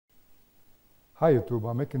Hi YouTube,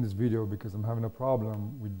 I'm making this video because I'm having a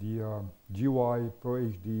problem with the GY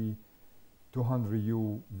ProHD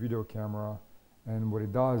 200U video camera, and what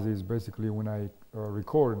it does is basically when I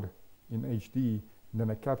record in HD and then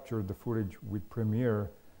I capture the footage with Premiere,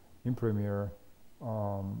 in Premiere,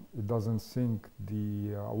 it doesn't sync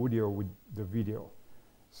the audio with the video.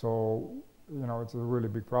 So, you know, it's a really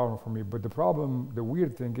big problem for me. But the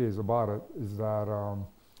weird thing is about it is that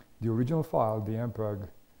the original file, the MPEG,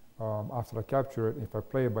 after I capture it, if I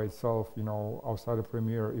play it by itself, you know, outside of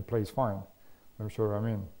Premiere, it plays fine. Let me show you what I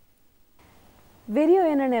mean. Video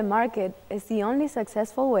internet market is the only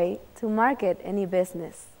successful way to market any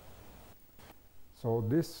business. So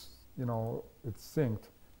this, you know, it's synced,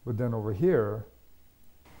 but then over here,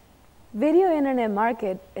 Video internet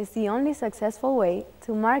market is the only successful way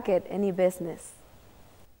to market any business.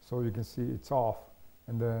 so you can see it's off.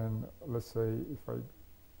 And then let's say if I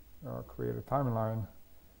create a timeline,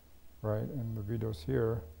 right, and the video's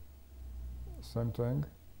here, same thing,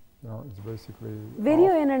 you know, it's basically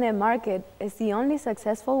Video off. internet market is the only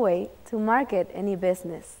successful way to market any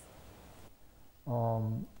business.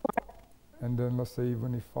 And then let's say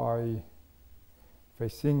even if I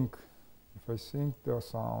sync the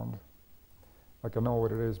sound, like I know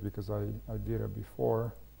what it is because I did it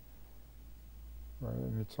before, right,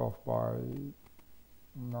 and it's off by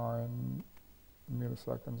 9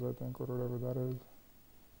 milliseconds, I think, or whatever that is.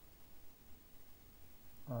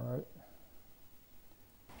 All right.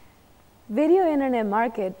 Video internet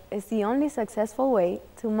market is the only successful way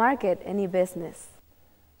to market any business.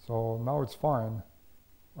 So now it's fine,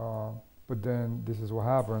 but then this is what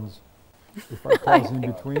happens if I pause in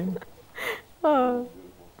between. Oh.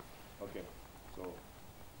 Okay, so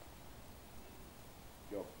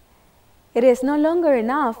go. It is no longer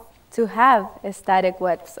enough to have a static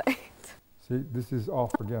website. See, this is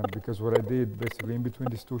off again because what I did basically in between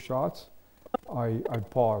these two shots, I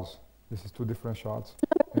pause. This is two different shots,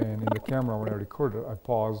 and in the camera when I recorded, I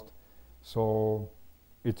paused, so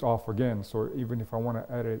it's off again. So even if I want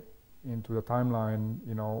to edit into the timeline,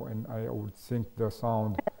 you know, and I would sync the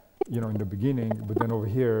sound, you know, in the beginning, but then over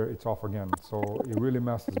here it's off again. So it really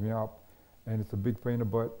messes me up, and it's a big pain in the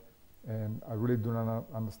butt, and I really do not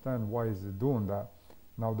understand why is it doing that.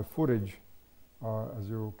 Now the footage, as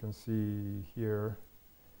you can see here,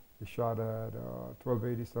 is shot at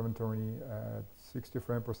 1280 720 at 60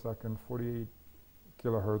 frames per second, 48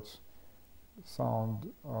 kilohertz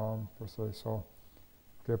sound per se. So,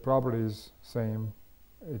 okay, properties same.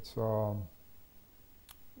 It's the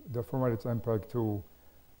format it's MPEG 2,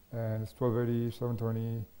 and it's 1280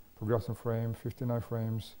 720 progressive frame, 59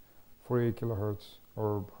 frames, 48 kilohertz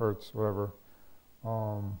or hertz, whatever.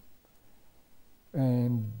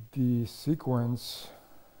 And the sequence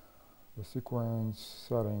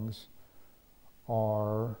settings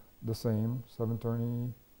are the same: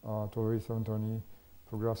 720, 1280 720,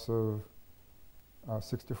 progressive,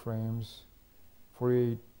 60 frames,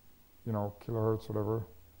 48, you know, kilohertz, whatever,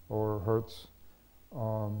 or hertz.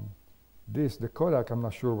 The codec, I'm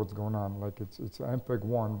not sure what's going on. Like it's MPEG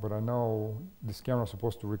 1, but I know this camera is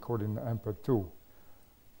supposed to record in MPEG 2.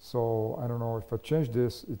 So I don't know if I change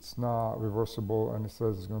this, it's not reversible, and it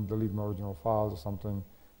says it's going to delete my original files or something.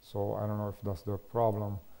 So I don't know if that's the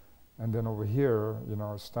problem. And then over here, you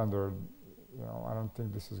know, standard, you know, I don't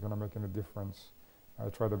think this is going to make any difference. I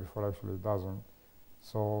tried it before, actually it doesn't.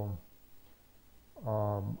 So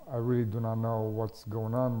I really do not know what's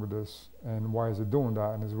going on with this and why is it doing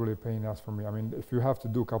that, and it's really a pain in the ass for me. I mean, if you have to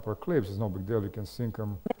do a couple of clips, it's no big deal, you can sync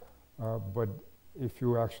them. But if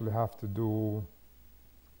you actually have to do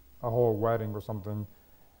a whole wedding or something,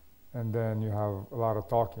 and then you have a lot of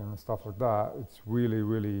talking and stuff like that, it's really,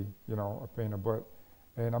 really, you know, a pain in the butt.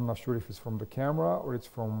 And I'm not sure if it's from the camera or it's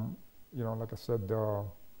from, you know, like I said, the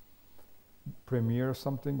Premiere or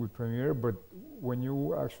something with Premiere. But when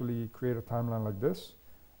you actually create a timeline like this,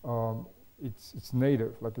 it's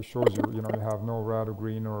native, like it shows you, you know, you have no red or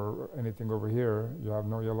green or anything over here, you have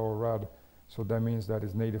no yellow or red. So that means that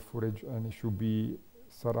it's native footage, and it should be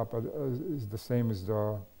set up as is the same as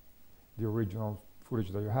the original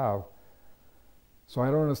footage that you have. So I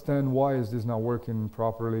don't understand why is this not working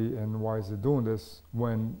properly, and why is it doing this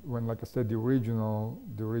when like I said, the original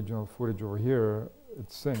footage over here,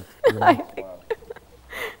 it's synced. You know?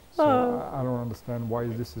 So I don't understand why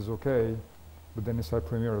this is okay, but then inside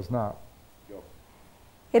Premiere is not.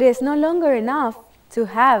 It is no longer enough to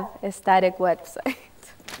have a static website.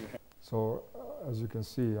 So as you can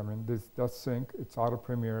see, I mean, that's sync. It's out of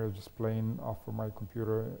Premiere, just playing off of my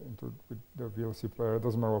computer with the VLC player. It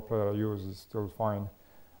doesn't matter what player I use, it's still fine.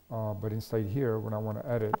 But inside here, when I want to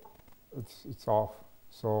edit, it's off.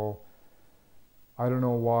 So I don't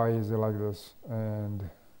know why is it like this, and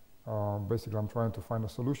basically I'm trying to find a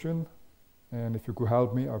solution, and if you could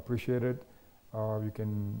help me, I appreciate it. You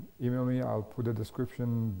can email me. I'll put the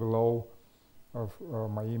description below of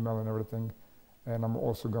my email and everything, and I'm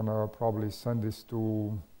also gonna probably send this to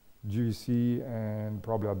JVC and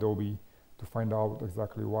probably Adobe to find out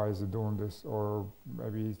exactly why is it doing this, or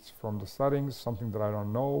maybe it's from the settings, something that I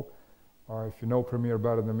don't know. If you know Premiere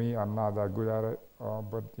better than me, I'm not that good at it,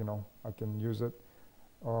 but you know, I can use it.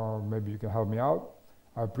 Maybe you can help me out.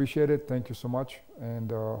 I appreciate it. Thank you so much,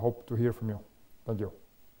 and hope to hear from you. Thank you.